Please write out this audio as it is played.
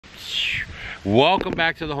Welcome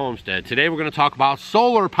back to the homestead. Today we're going to talk about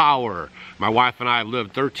solar power. My wife and I have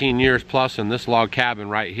lived 13 years plus in this log cabin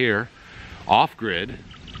right here, off-grid.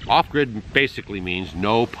 Off-grid basically means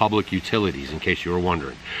no public utilities, in case you were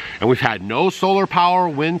wondering. And we've had no solar power,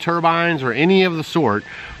 wind turbines, or any of the sort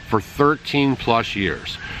for 13 plus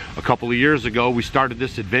years. A couple of years ago, we started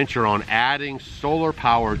this adventure on adding solar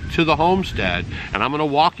power to the homestead, and I'm going to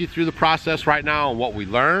walk you through the process right now on what we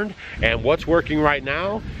learned and what's working right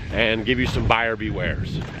now, and give you some buyer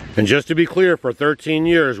bewares. And just to be clear, for 13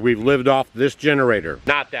 years, we've lived off this generator.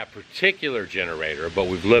 Not that particular generator, but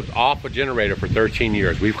we've lived off a generator for 13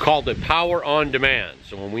 years. We've called it power on demand.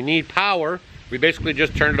 So when we need power, we basically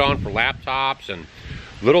just turn it on for laptops and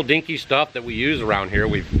little dinky stuff that we use around here.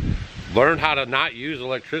 We've learned how to not use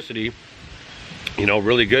electricity, you know,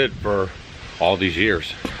 really good for all these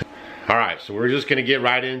years. All right, so we're just gonna get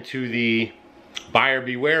right into the buyer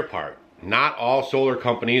beware part. Not all solar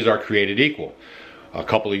companies are created equal. A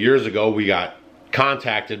couple of years ago, we got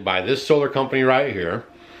contacted by this solar company right here,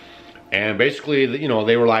 and basically, you know,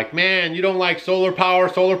 they were like, man, you don't like solar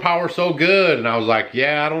power's so good. And I was like,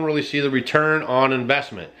 yeah, I don't really see the return on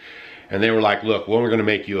investment. And they were like, look, well, we're gonna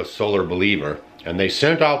make you a solar believer. And they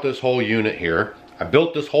sent out this whole unit here. I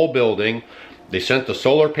built this whole building. They sent the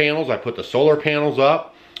solar panels. I put the solar panels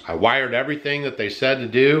up. I wired everything that they said to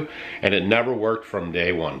do, and it never worked from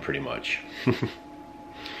day one, pretty much.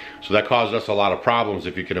 So that caused us a lot of problems.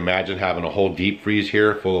 If you could imagine having a whole deep freeze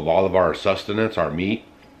here full of all of our sustenance, our meat,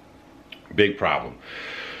 big problem.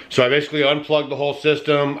 So I basically unplugged the whole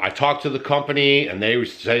system. I talked to the company, and they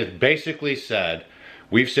basically said,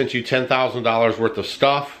 we've sent you $10,000 worth of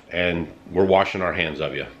stuff, and we're washing our hands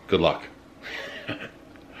of you. Good luck.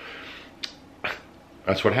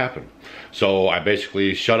 That's what happened. So I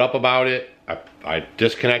basically shut up about it. I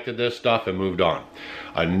disconnected this stuff and moved on.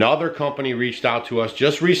 Another company reached out to us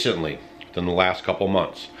just recently, in the last couple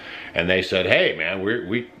months, and they said, hey man,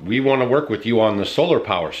 we want to work with you on the solar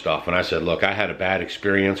power stuff. And I said, look, I had a bad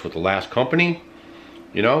experience with the last company.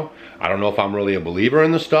 You know, I don't know if I'm really a believer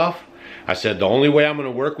in the stuff. I said, the only way I'm going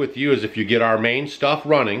to work with you is if you get our main stuff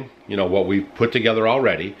running, you know, what we've put together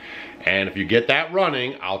already. And if you get that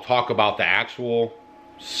running, I'll talk about the actual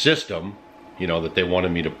system, you know, that they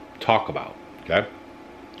wanted me to talk about, okay?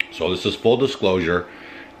 So this is full disclosure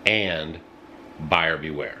and buyer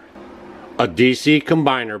beware. A DC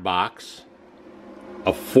combiner box,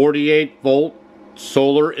 a 48-volt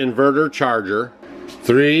solar inverter charger,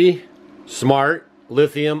 3 smart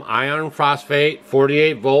lithium iron phosphate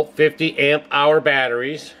 48-volt 50-amp-hour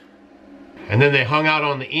batteries. And then they hung out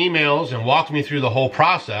on the emails and walked me through the whole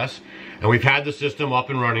process, and we've had the system up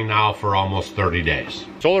and running now for almost 30 days.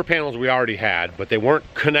 Solar panels we already had, but they weren't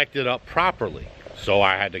connected up properly. So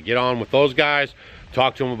I had to get on with those guys,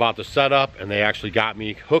 talk to them about the setup, and they actually got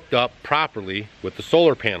me hooked up properly with the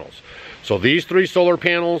solar panels. So these 3 solar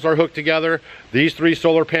panels are hooked together, these 3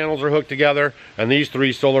 solar panels are hooked together, and these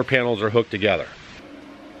 3 solar panels are hooked together.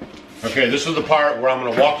 Okay, this is the part where I'm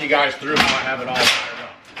going to walk you guys through how I have it all wired up.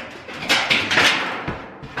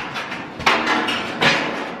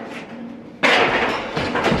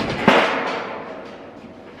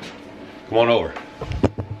 Come on over.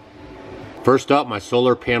 First up, my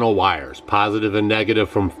solar panel wires. Positive and negative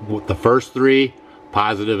from the first 3,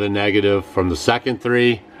 positive and negative from the second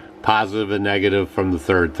 3, positive and negative from the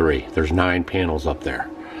third 3. There's 9 panels up there.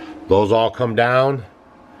 Those all come down.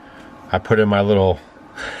 I put in my little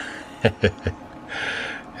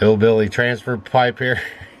hillbilly transfer pipe here.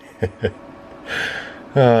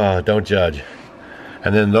 Oh, don't judge.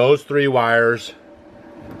 And then those 3 wires,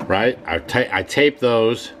 right, I tape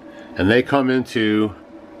those, and they come into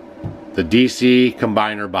the DC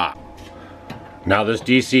combiner box. Now this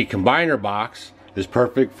DC combiner box is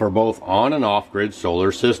perfect for both on and off grid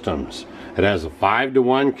solar systems. It has a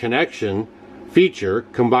 5-to-1 connection feature,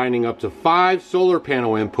 combining up to 5 solar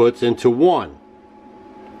panel inputs into one.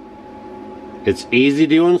 It's easy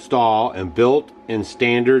to install and built in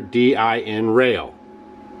standard DIN rail.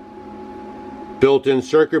 Built-in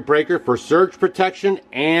circuit breaker for surge protection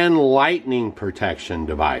and lightning protection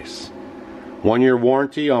device. 1-year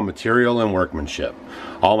warranty on material and workmanship.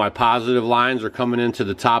 All my positive lines are coming into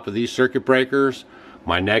the top of these circuit breakers.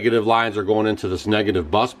 My negative lines are going into this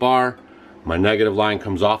negative bus bar. My negative line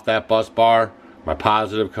comes off that bus bar. My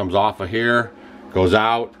positive comes off of here, goes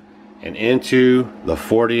out and into the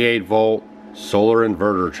 48-volt solar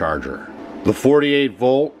inverter charger. The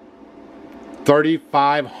 48-volt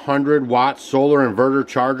 3500 watt solar inverter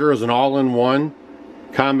charger is an all-in-one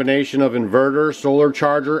combination of inverter, solar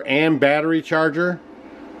charger, and battery charger.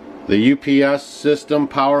 The UPS system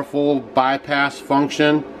powerful bypass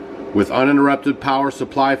function with uninterrupted power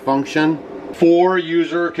supply function. 4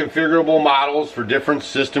 user configurable models for different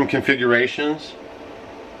system configurations,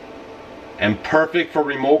 and perfect for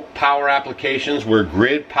remote power applications where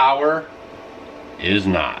grid power is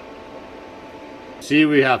not. See,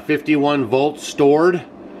 we have 51 volts stored.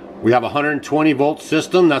 We have a 120 volt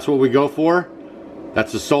system. That's what we go for.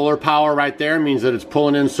 That's the solar power right there. Means that it's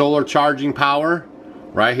pulling in solar charging power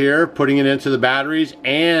right here, putting it into the batteries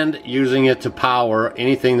and using it to power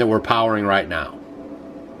anything that we're powering right now.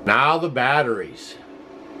 Now the batteries.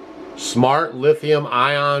 Smart lithium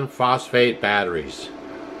ion phosphate batteries.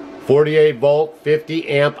 48 volt, 50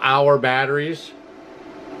 amp hour batteries.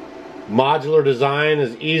 Modular design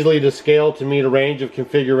is easily to scale to meet a range of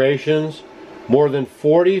configurations. More than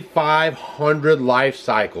 4,500 life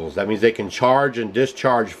cycles. That means they can charge and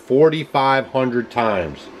discharge 4,500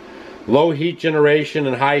 times. Low heat generation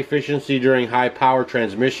and high efficiency during high power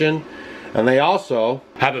transmission. And they also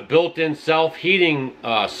have a built-in self-heating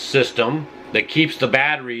system that keeps the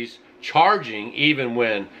batteries charging even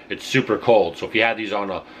when it's super cold. So if you had these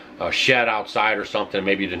on a shed outside or something,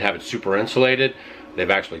 maybe you didn't have it super insulated,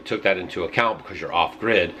 they've actually took that into account because you're off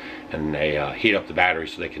grid, and they heat up the battery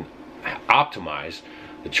so they can optimize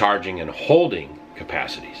the charging and holding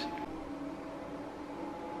capacities.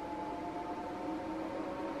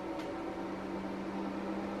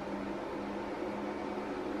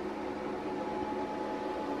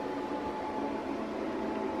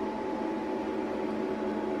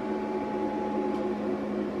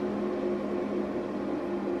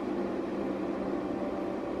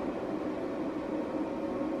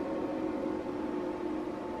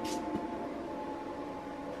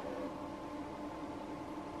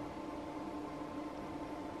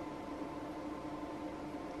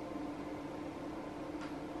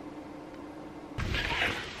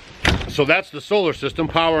 So that's the solar system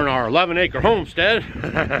powering our 11-acre homestead.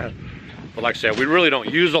 But like I said, we really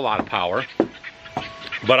don't use a lot of power.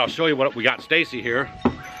 But I'll show you what we got Stacy here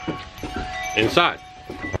inside.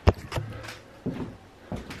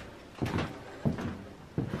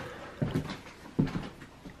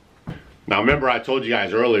 Now remember, I told you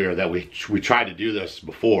guys earlier that we tried to do this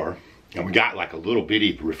before, and we got like a little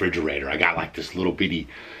bitty refrigerator. I got like this little bitty,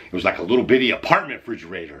 it was like a little bitty apartment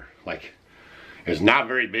refrigerator. Like, it's not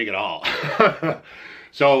very big at all.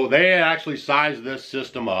 So they actually sized this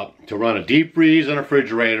system up to run a deep freeze and a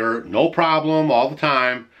refrigerator, no problem, all the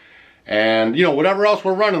time. And you know, whatever else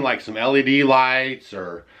we're running, like some LED lights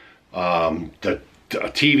or the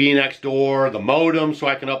TV next door, the modem so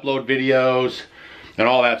I can upload videos and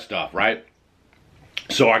all that stuff, right?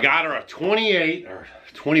 So I got her a 28 or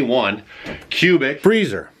 21 cubic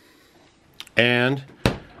freezer and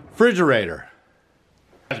refrigerator.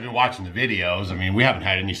 I've been watching the videos. I mean, we haven't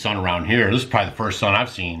had any sun around here. This is probably the first sun I've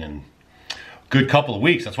seen in a good couple of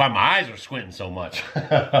weeks. That's why my eyes are squinting so much.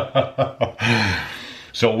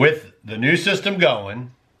 So with the new system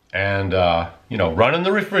going and, you know, running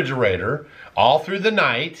the refrigerator all through the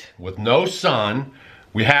night with no sun,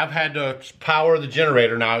 we have had to power the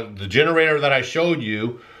generator. Now, the generator that I showed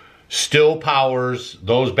you still powers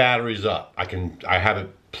those batteries up. I have it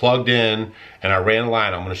plugged in and I ran a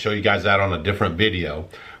line. I'm going to show you guys that on a different video,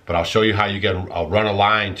 but I'll show you how you can run a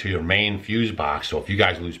line to your main fuse box. So if you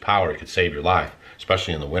guys lose power, it could save your life,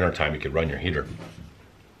 especially in the winter time. You could run your heater.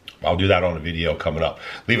 I'll do that on a video coming up.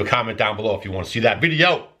 Leave a comment down below if you want to see that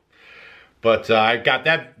video. But I got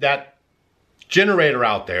that generator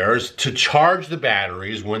out there is to charge the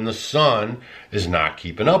batteries when the sun is not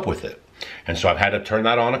keeping up with it. And so I've had to turn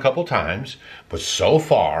that on a couple times, but so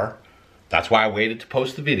far, that's why I waited to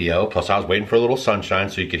post the video. Plus I was waiting for a little sunshine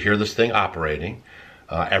so you could hear this thing operating.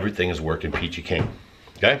 Everything is working peachy keen,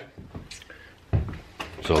 okay?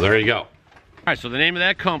 So there you go. All right, so the name of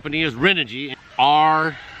that company is Renogy,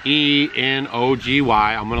 R-E-N-O-G-Y.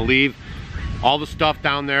 I'm gonna leave all the stuff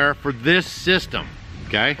down there for this system,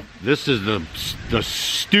 okay? This is the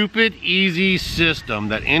stupid, easy system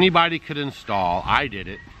that anybody could install. I did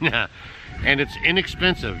it. And it's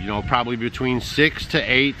inexpensive, you know, probably between $6,000 to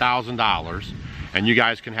 $8,000. And you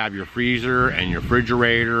guys can have your freezer and your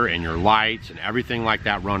refrigerator and your lights and everything like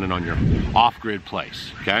that running on your off-grid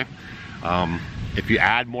place, okay? If you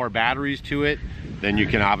add more batteries to it, then you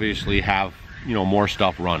can obviously have, you know, more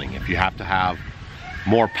stuff running. If you have to have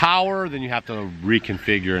more power, then you have to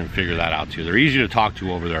reconfigure and figure that out too. They're easy to talk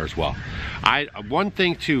to over there as well. One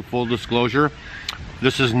thing too, full disclosure,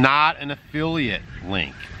 this is not an affiliate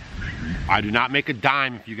link. I do not make a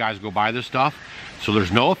dime if you guys go buy this stuff. So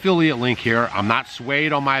there's no affiliate link here. I'm not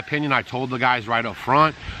swayed on my opinion. I told the guys right up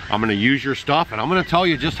front, I'm gonna use your stuff and I'm gonna tell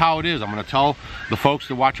you just how it is. I'm gonna tell the folks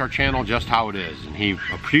that watch our channel just how it is. And he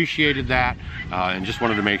appreciated that and just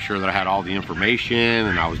wanted to make sure that I had all the information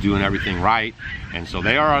and I was doing everything right. And so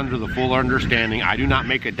they are under the full understanding. I do not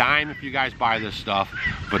make a dime if you guys buy this stuff,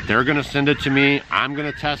 but they're gonna send it to me. I'm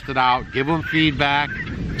gonna test it out, give them feedback,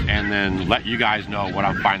 and then let you guys know what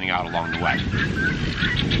I'm finding out along the way.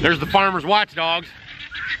 There's the farmer's watchdogs.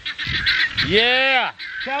 Yeah!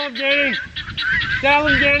 Tell him, Jenny! Tell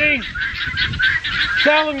him, Jenny!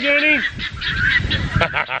 Tell him, Jenny!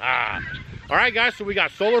 Alright guys, so we got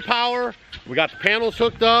solar power, we got the panels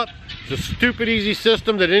hooked up. It's a stupid easy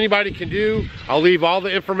system that anybody can do. I'll leave all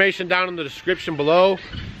the information down in the description below.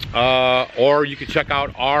 Or you can check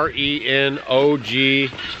out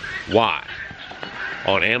Renogy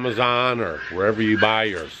on Amazon or wherever you buy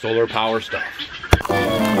your solar power stuff.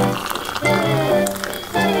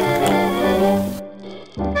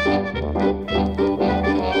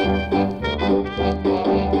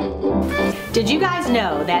 Did you guys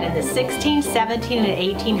know that in the 16, 17,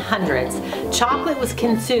 and 1800s, chocolate was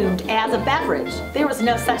consumed as a beverage? There was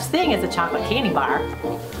no such thing as a chocolate candy bar.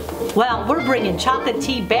 Well, we're bringing chocolate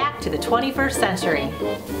tea back to the 21st century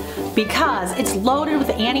because it's loaded with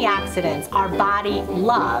antioxidants our body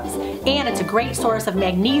loves, and it's a great source of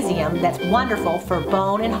magnesium that's wonderful for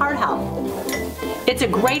bone and heart health. It's a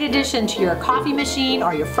great addition to your coffee machine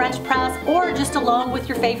or your French press, or just along with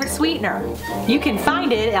your favorite sweetener. You can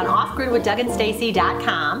find it on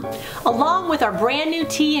offgridwithdougandstacy.com along with our brand new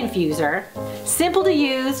tea infuser, simple to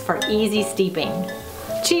use for easy steeping.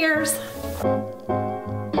 Cheers!